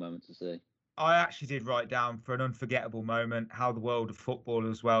beautiful moment to see. I actually did write down for an unforgettable moment how the world of football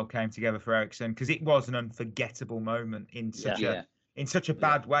as well came together for Ericsson, because it was an unforgettable moment in such a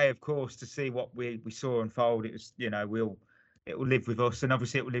bad way, of course, to see what we saw unfold. It was, it will live with us, and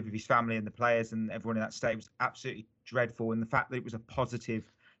obviously it will live with his family and the players and everyone in that state. It was absolutely dreadful, and the fact that it was a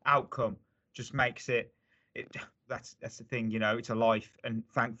positive outcome just makes it that's the thing, it's a life, and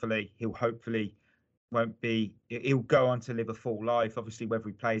thankfully he'll go on to live a full life. Obviously whether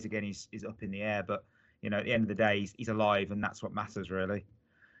he plays again is up in the air, but at the end of the day he's alive, and that's what matters really.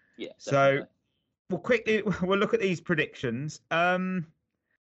 So we'll look at these predictions.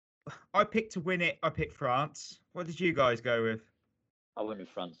 I picked to win it. I picked France. What did you guys go with? I went with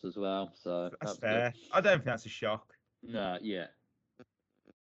France as well, so that's fair. Good. I don't think that's a shock. No, yeah.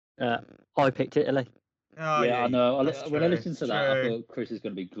 I picked Italy. Oh, yeah, I know. When I listened to that, I thought Chris is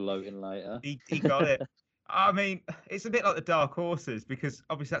going to be gloating later. He got it. I mean, it's a bit like the dark horses, because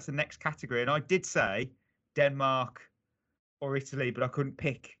obviously that's the next category. And I did say Denmark or Italy, but I couldn't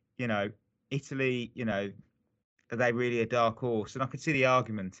pick, Italy, are they really a dark horse? And I could see the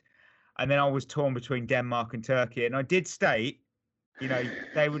argument. And then I was torn between Denmark and Turkey. And I did state,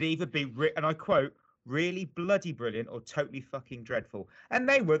 they would either be, and I quote, really bloody brilliant or totally fucking dreadful. And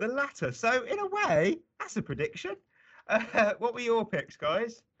they were the latter. So in a way, that's a prediction. What were your picks,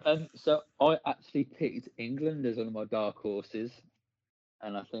 guys? So I actually picked England as one of my dark horses.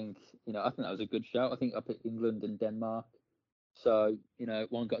 And I think, I think that was a good shout. I think I picked England and Denmark. So,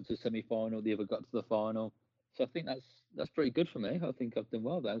 one got to the semi-final, the other got to the final. So I think that's pretty good for me. I think I've done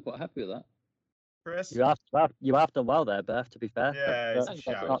well there. I'm quite happy with that. Chris? You have done well there, Beth, to be fair. Yeah,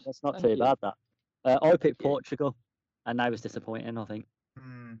 that's not too bad, that. I picked Portugal, and that was disappointing. I think.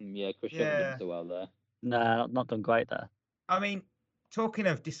 Yeah, Chris hasn't done so well there. No, not done great there. I mean, talking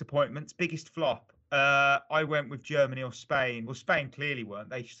of disappointments, biggest flop. I went with Germany or Spain. Well, Spain clearly weren't.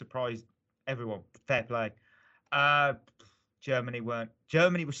 They surprised everyone. Fair play. Germany weren't.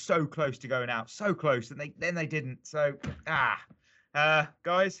 Germany was so close to going out, so close, and they didn't. So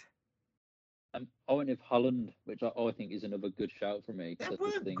guys. I went with Holland, which I think is another good shout for me. They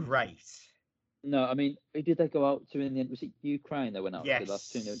weren't great. No, I mean, who did they go out to in the end? Was it Ukraine they went out to?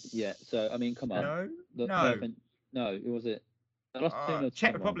 Last 2-0? Yeah. So I mean, come on. No. Who was it? They lost 2-0.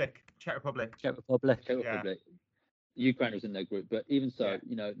 Czech Republic. Czech Republic. Ukraine was in their group, but even so,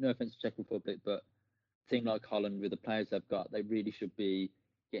 no offense to Czech Republic, but a team like Holland with the players they've got, they really should be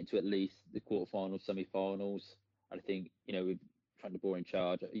getting to at least the quarterfinals, semi-finals. I think with Frank de Boer in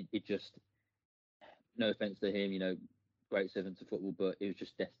charge, it just, no offense to him, great servant to football, but it was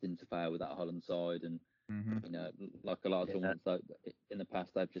just destined to fail with that Holland side, and like a lot of tournaments in the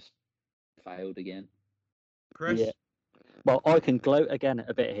past, they've just failed again. Chris. Yeah. Well, I can gloat again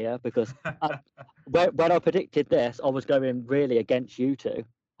a bit here because when I predicted this, I was going really against you two,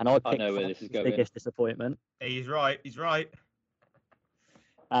 and I picked France' biggest disappointment. He's right.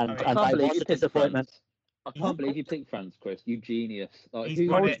 And that was a disappointment. I can't believe you picked France, Chris. You genius. Like,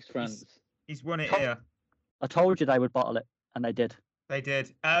 who picks France? He's won it here. I told you they would bottle it, and they did. They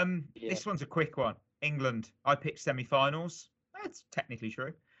did. This one's a quick one. England. I picked semi-finals. That's technically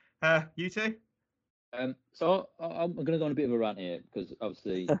true. You two? So I'm going to go on a bit of a rant here because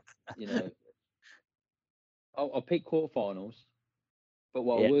obviously, I'll pick quarterfinals. But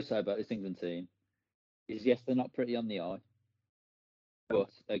what I will say about this England team is, yes, they're not pretty on the eye, but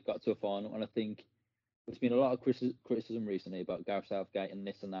they got to a final, and I think there's been a lot of criticism recently about Gareth Southgate and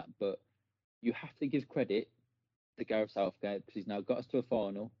this and that, but you have to give credit to Gareth Southgate because he's now got us to a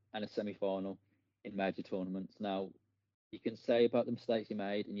final and a semi-final in major tournaments. Now, you can say about the mistakes he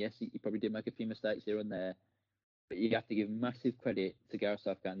made, and yes, he probably did make a few mistakes here and there, but you have to give massive credit to Gareth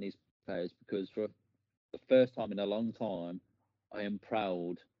Southgate and these players because for the first time in a long time, I am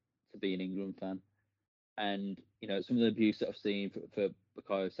proud to be an England fan. And, some of the abuse that I've seen for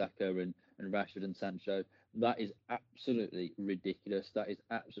Bukayo Saka and Rashford and Sancho, that is absolutely ridiculous. That is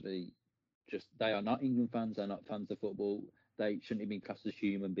absolutely just, they are not England fans. They're not fans of football. They shouldn't even be classed as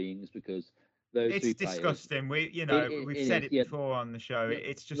human beings because those it's three players. It's disgusting. We've said it before on the show.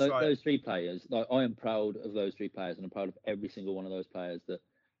 It's just like those three players. Like, I am proud of those three players, and I'm proud of every single one of those players that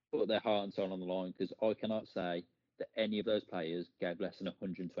put their heart and soul on the line because I cannot say that any of those players gave less than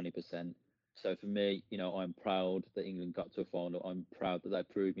 120%. So for me, I'm proud that England got to a final. I'm proud that they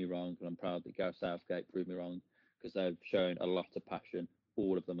proved me wrong, and I'm proud that Gareth Southgate proved me wrong because they've shown a lot of passion.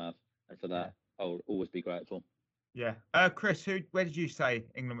 All of them have, and for that, I'll always be grateful. Yeah. Chris, where did you say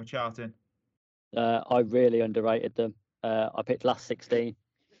England were charting? I really underrated them. I picked last 16.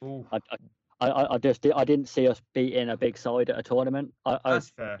 Ooh. I didn't see us beating a big side at a tournament. That's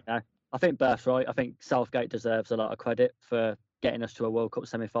fair. I think Berth's right. I think Southgate deserves a lot of credit for getting us to a World Cup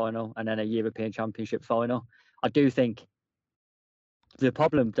semi-final and then a European Championship final. I do think the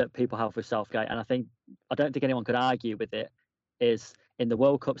problem that people have with Southgate, and I don't think anyone could argue with it, is in the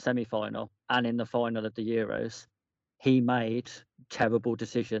World Cup semi-final and in the final of the Euros, he made terrible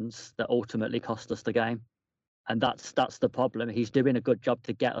decisions that ultimately cost us the game. And that's the problem. He's doing a good job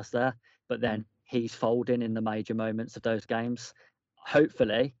to get us there, but then he's folding in the major moments of those games.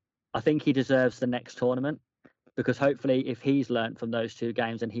 Hopefully, I think he deserves the next tournament because hopefully if he's learnt from those two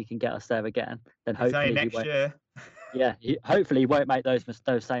games and he can get us there again, then hopefully next year. Hopefully he won't make those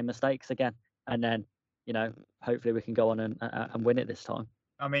same mistakes again. And then, hopefully we can go on and win it this time.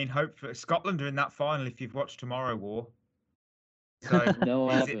 I mean, hopefully Scotland are in that final if you've watched Tomorrow War. So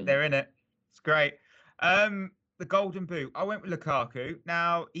no, they're in it. It's great. The Golden Boot. I went with Lukaku.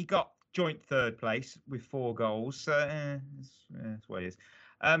 Now he got joint third place with 4 goals. So that's what it is.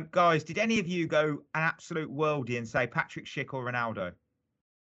 Guys, did any of you go an absolute worldie and say Patrick Schick or Ronaldo?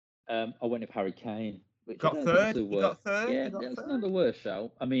 I went with Harry Kane. Got third? You got third? Yeah, that's not the worst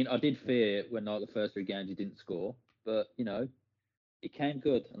shout. I mean, I did fear when the first 3 games he didn't score, but he came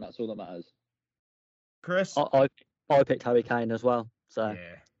good, and that's all that matters. Chris? I picked Harry Kane as well. So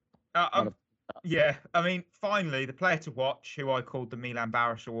yeah. I mean, finally, the player to watch, who I called the Milan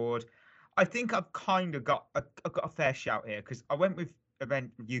Baros Award. I think I've kind of got a fair shout here because I went with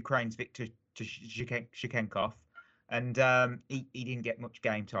Ukraine's Viktor Shchenkov, and he didn't get much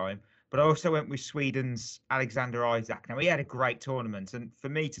game time. But I also went with Sweden's Alexander Isak. Now, he had a great tournament. And for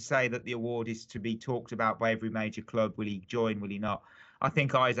me to say that the award is to be talked about by every major club, will he join, will he not? I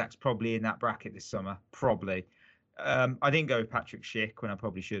think Isak's probably in that bracket this summer. Probably. I didn't go with Patrick Schick when I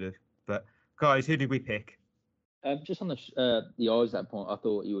probably should have. But, guys, who did we pick? Just on the Isaac point, I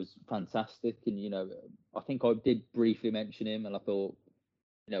thought he was fantastic, and I think I did briefly mention him, and I thought,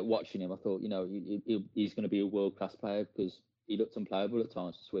 watching him, I thought, he's going to be a world class player because he looked unplayable at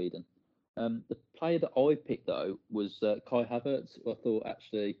times for Sweden. The player that I picked though was Kai Havertz, who I thought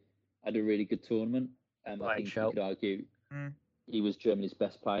actually had a really good tournament. I think you could argue he was Germany's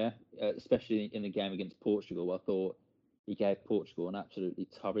best player, especially in the game against Portugal. I thought he gave Portugal an absolutely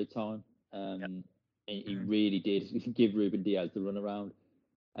torrid time. He really did give Ruben Diaz the runaround,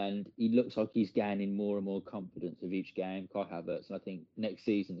 and he looks like he's gaining more and more confidence of each game, Kai Havertz. And I think next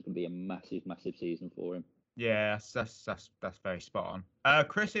season is going to be a massive, massive season for him. Yeah, that's very spot on.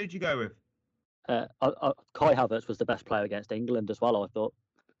 Chris, who'd you go with? Kai Havertz was the best player against England as well, I thought.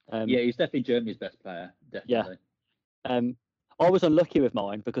 He's definitely Germany's best player. Definitely. Yeah. I was unlucky with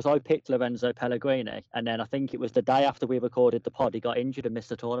mine because I picked Lorenzo Pellegrini, and then I think it was the day after we recorded the pod, he got injured and missed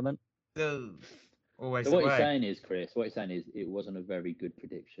the tournament. Always. So what you're saying is, Chris, it wasn't a very good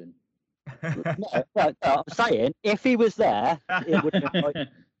prediction. No, I'm saying if he was there, it would have been like...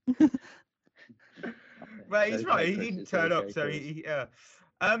 Well, he's right. He didn't turn up, so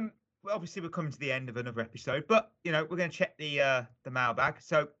well, obviously we're coming to the end of another episode, but we're going to check the mailbag.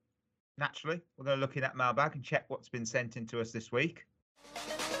 So naturally, we're going to look in that mailbag and check what's been sent in to us this week.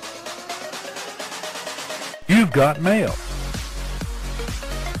 You've got mail.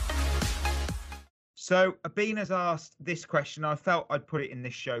 So Abin has asked this question. I felt I'd put it in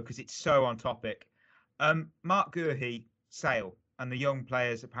this show because it's so on topic. Marc Guehi, Sale, and the young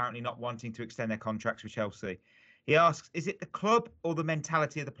players apparently not wanting to extend their contracts with Chelsea. He asks, is it the club or the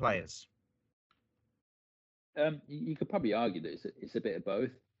mentality of the players? You could probably argue that it's a bit of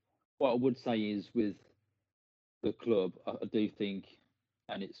both. What I would say is with the club, I do think,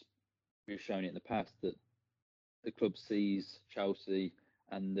 and we've shown it in the past, that the club sees Chelsea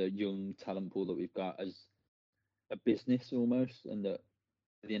and the young talent pool that we've got as a business almost, and that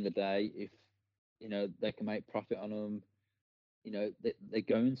at the end of the day, if they can make profit on them, they're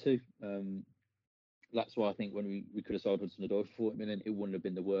going to. That's why I think when we could have sold Hudson-Odoi for 40 million, it wouldn't have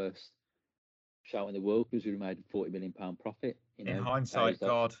been the worst shout in the world because we would have made a £40 million profit. In hindsight,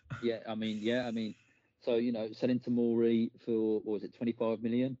 God. I mean. So selling Tomori for what was it, 25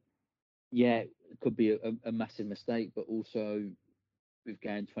 million? Yeah, it could be a massive mistake, but also we've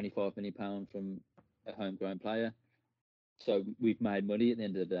gained £25 million from a homegrown player. So we've made money at the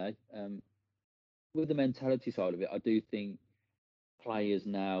end of the day. With the mentality side of it, I do think players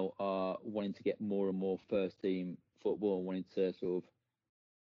now are wanting to get more and more first team football and wanting to sort of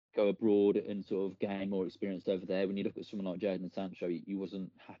go abroad and sort of gain more experience over there. When you look at someone like Jadon Sancho, he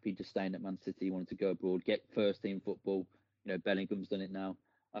wasn't happy just staying at Man City. He wanted to go abroad, get first team football. Bellingham's done it now.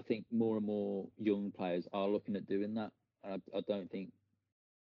 I think more and more young players are looking at doing that. I don't think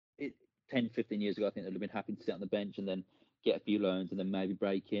 10, 15 years ago, I think they'd have been happy to sit on the bench and then get a few loans and then maybe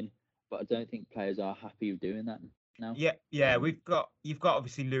break in. But I don't think players are happy with doing that now. Yeah. You've got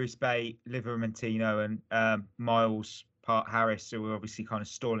obviously Lewis Bay, Livermentino, and Miles Harris, who are obviously kind of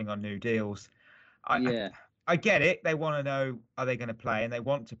stalling on new deals. I get it. They want to know, are they going to play, and they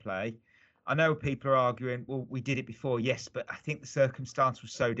want to play. I know people are arguing, well, we did it before, yes, but I think the circumstance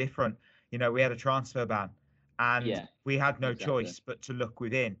was so different. We had a transfer ban, and we had no choice but to look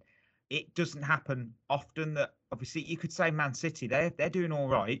within. It doesn't happen often that, obviously, you could say Man City, they're doing all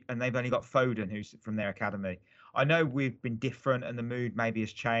right, and they've only got Foden, who's from their academy. I know we've been different, and the mood maybe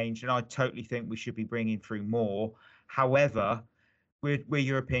has changed, and I totally think we should be bringing through more. However, we're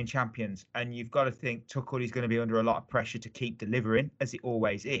European champions, and you've got to think Tuchel is going to be under a lot of pressure to keep delivering, as it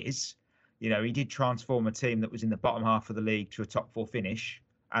always is. He did transform a team that was in the bottom half of the league to a top 4 finish,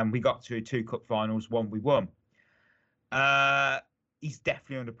 and we got to 2 cup finals, one we won. He's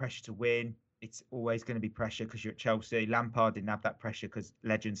definitely under pressure to win. It's always going to be pressure because you're at Chelsea. Lampard didn't have that pressure because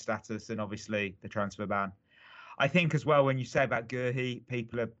legend status and obviously the transfer ban. I think as well, when you say about Guéhi,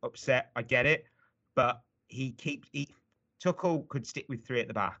 people are upset. I get it, but Tuchel could stick with 3 at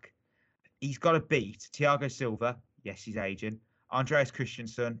the back. He's got to beat Thiago Silva. Yes, he's aging. Andreas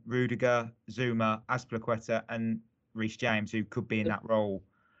Christensen, Rudiger, Zuma, Azpilicueta, and Reece James, who could be in that role.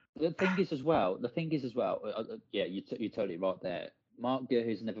 The thing is as well. You're totally right there. Marc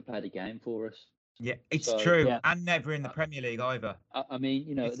Guehi's never played a game for us. Yeah, it's true, and never in the Premier League either. I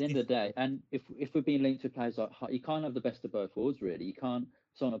mean, at the end of the day, and if we're being linked to players like, you can't have the best of both worlds, really. You can't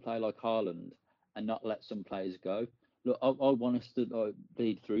sign a player like Haaland and not let some players go. Look, I want us to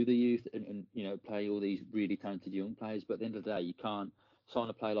bleed through the youth and play all these really talented young players. But at the end of the day, you can't sign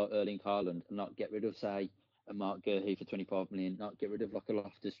a player like Erling Haaland and not get rid of, say, a Marc Guehi for 25 million, not get rid of like a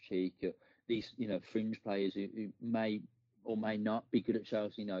Loftus-Cheek, these fringe players who may or may not be good at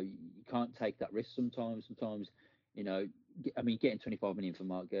Chelsea. You can't take that risk sometimes. Sometimes I mean, getting 25 million for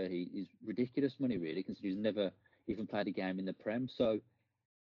Marc Guehi is ridiculous money, really, considering he's never even played a game in the Prem. So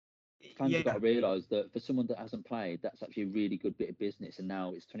fans have got to realise that for someone that hasn't played, that's actually a really good bit of business. And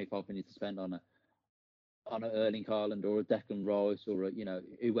now it's 25 million to spend on an Erling Haaland or a Declan Rice or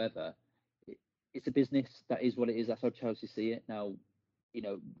whoever. It's a business. That is what it is. That's how Chelsea see it. Now,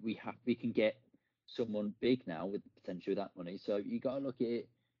 we can get someone big now with the potential of that money. So you got to look at it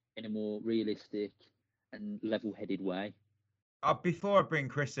in a more realistic and level-headed way. Before I bring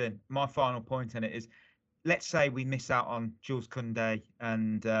Chris in, my final point on it is, let's say we miss out on Jules Koundé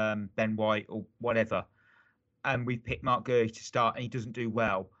and Ben White or whatever, and we pick Marc Guehi to start and he doesn't do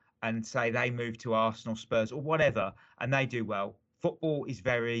well, and say they move to Arsenal, Spurs or whatever, and they do well. Football is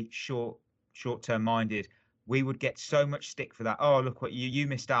very short-term minded. We would get so much stick for that. Oh, look what you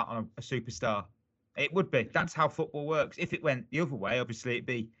missed out on a superstar. It would be. That's how football works. If it went the other way, obviously it'd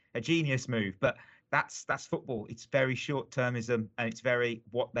be a genius move. But that's football. It's very short-termism, and it's very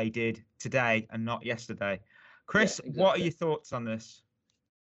what they did today and not yesterday. Chris, Yeah, exactly. What are your thoughts on this?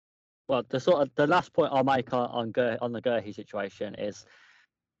 Well, the last point I'll make on the Guehi situation is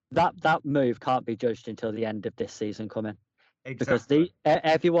that move can't be judged until the end of this season coming. Exactly. Because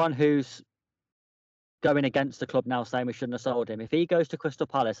everyone who's going against the club now saying we shouldn't have sold him, if he goes to Crystal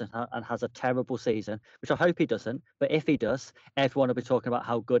Palace and has a terrible season, which I hope he doesn't, but if he does, everyone will be talking about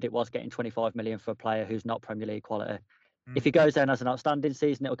how good it was getting 25 million for a player who's not Premier League quality. If he goes there and has an outstanding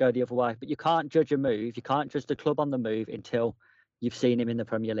season, it'll go the other way. But you can't judge a move. You can't judge the club on the move until you've seen him in the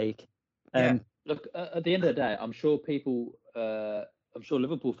Premier League. Look, at the end of the day, I'm sure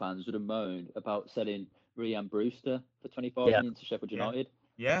Liverpool fans would have moaned about selling Ryan Brewster for 25 million to Sheffield United.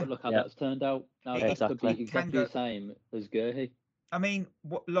 Yeah. But look how that's turned out. Now that could be exactly the same as Guehi. I mean,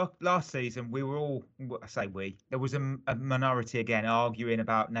 last season we were all, I say we, there was a minority again arguing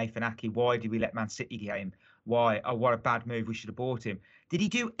about Nathan Ake. Why did we let Man City get him? Why? Oh, what a bad move. We should have bought him. Did he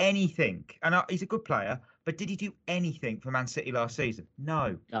do anything? And he's a good player, but did he do anything for Man City last season?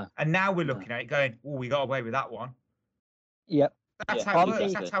 No. And now we're looking at it going, oh, we got away with that one. Yep. That's how it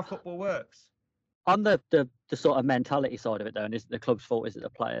works. That's how football works. On the sort of mentality side of it, though, and is it the club's fault, is it the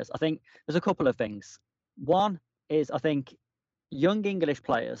players? I think there's a couple of things. One is, I think, young English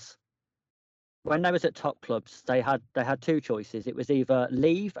players, when they was at top clubs, they had two choices. It was either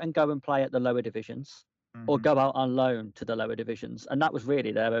leave and go and play at the lower divisions, or go out on loan to the lower divisions, and that was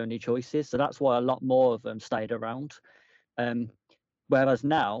really their only choices. So that's why a lot more of them stayed around. Whereas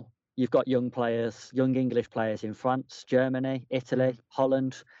now you've got young English players in France, Germany, Italy,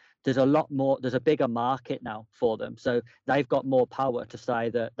 Holland. There's a lot more. There's a bigger market now for them, so they've got more power to say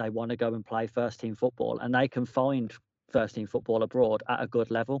that they want to go and play first team football, and they can find first team football abroad at a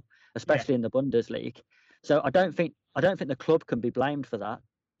good level, especially in the Bundesliga. So I don't think the club can be blamed for that,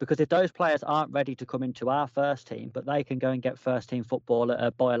 because if those players aren't ready to come into our first team, but they can go and get first team football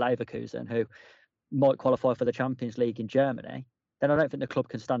at Bayer Leverkusen, who might qualify for the Champions League in Germany, then I don't think the club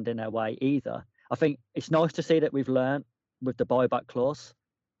can stand in their way either. I think it's nice to see that we've learned with the buyback clause.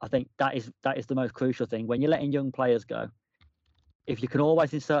 I think that is the most crucial thing. When you're letting young players go, if you can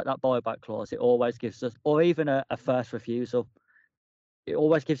always insert that buyback clause, it always gives us, or even a first refusal, it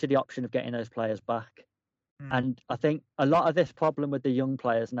always gives you the option of getting those players back. And I think a lot of this problem with the young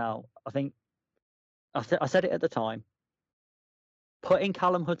players now, I think, I said it at the time, putting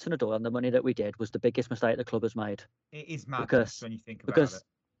Callum Hudson-Odoi on the money that we did was the biggest mistake the club has made. It is madness when you think about it. Because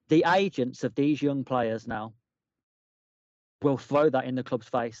the agents of these young players now will throw that in the club's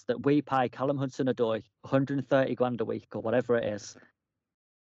face, that we pay Callum Hudson-Odoi 130 grand a week or whatever it is,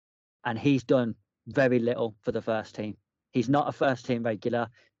 and he's done very little for the first team. He's not a first team regular.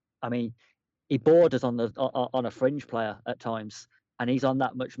 I mean, he borders on a fringe player at times, and he's on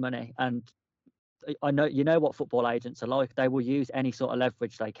that much money. And I know what football agents are like. They will use any sort of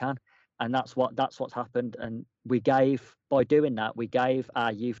leverage they can, and that's what's happened. And by doing that, we gave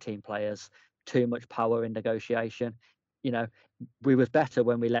our youth team players too much power in negotiation. We was better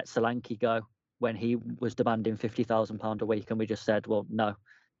when we let Solanke go, when he was demanding £50,000 a week, and we just said, well, no,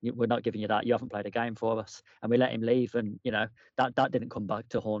 we're not giving you that. You haven't played a game for us, and we let him leave. And that didn't come back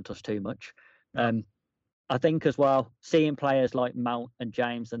to haunt us too much. I think as well, seeing players like Mount and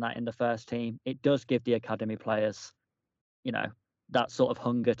James and that in the first team, it does give the academy players, that sort of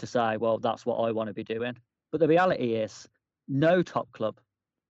hunger to say, well, that's what I want to be doing. But the reality is, no top club,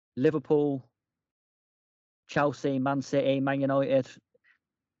 Liverpool, Chelsea, Man City, Man United,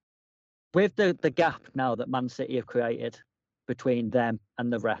 with the gap now that Man City have created between them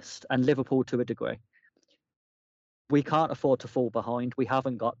and the rest, and Liverpool to a degree, we can't afford to fall behind. We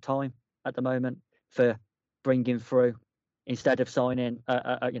haven't got time at the moment for bringing through, instead of signing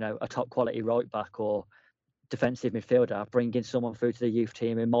a top quality right back or defensive midfielder, bringing someone through to the youth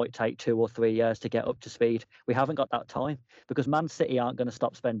team who might take 2 or 3 years to get up to speed. We haven't got that time because Man City aren't going to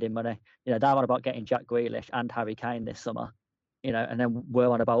stop spending money. You know, they're on about getting Jack Grealish and Harry Kane this summer. You know, and then we're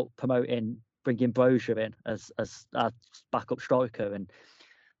on about bringing Brozier in as our backup striker and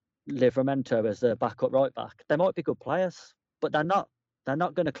Livramento as the backup right back. They might be good players, but they're not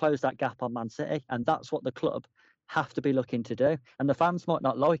going to close that gap on Man City, and that's what the club have to be looking to do. And the fans might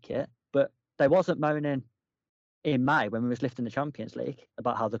not like it, but they wasn't moaning in May when we was lifting the Champions League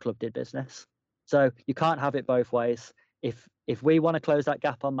about how the club did business. So you can't have it both ways. If we want to close that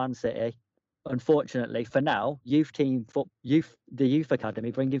gap on Man City, unfortunately for now, the youth academy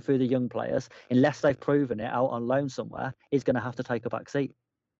bringing through the young players, unless they've proven it out on loan somewhere, is going to have to take a back seat.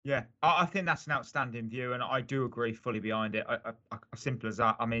 Yeah, I think that's an outstanding view, and I do agree fully behind it. Simple as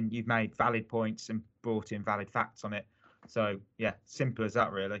that. I mean, you've made valid points and brought in valid facts on it. So yeah, simple as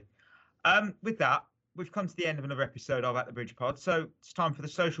that, really. With that, we've come to the end of another episode of At the Bridge Pod. So it's time for the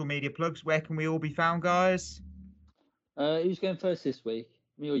social media plugs. Where can we all be found, guys? Who's going first this week?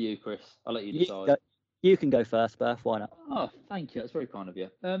 Me or you, Chris? I'll let you decide. You can go first, Berth. Why not? Oh, thank you. That's very kind of you.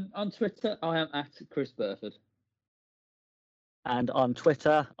 On Twitter, I am at Chris Burford. And on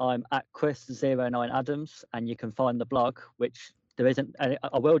Twitter, I'm at Chris09Adams, and you can find the blog, which there isn't.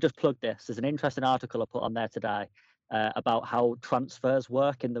 I will just plug this. There's an interesting article I put on there today about how transfers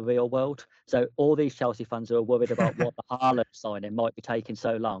work in the real world. So all these Chelsea fans who are worried about what the Haaland signing might be taking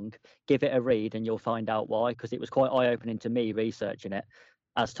so long, give it a read and you'll find out why, because it was quite eye-opening to me researching it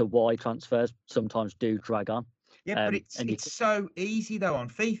as to why transfers sometimes do drag on. Yeah, but it's so easy though on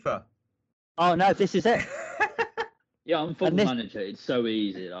FIFA. Oh no, this is it. Yeah, I'm Football Manager. It's so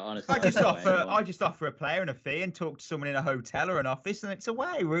easy. Like, honestly, I just offer a player and a fee and talk to someone in a hotel or an office, and it's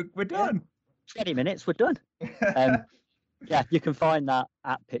away. We're done. 20 minutes, we're done. Yeah, you can find that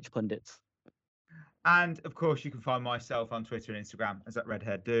at Pitch Pundits. And of course, you can find myself on Twitter and Instagram as that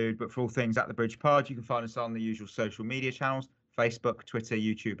red-haired dude. But for all things At the Bridge Pod, you can find us on the usual social media channels: Facebook, Twitter,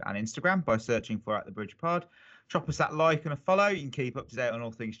 YouTube, and Instagram by searching for At the Bridge Pod. Drop us that like and a follow. You can keep up to date on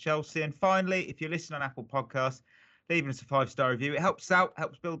all things Chelsea. And finally, if you're listening on Apple Podcasts, leaving us a 5-star review. It helps out,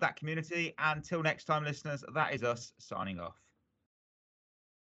 helps build that community. And until next time, listeners, that is us signing off.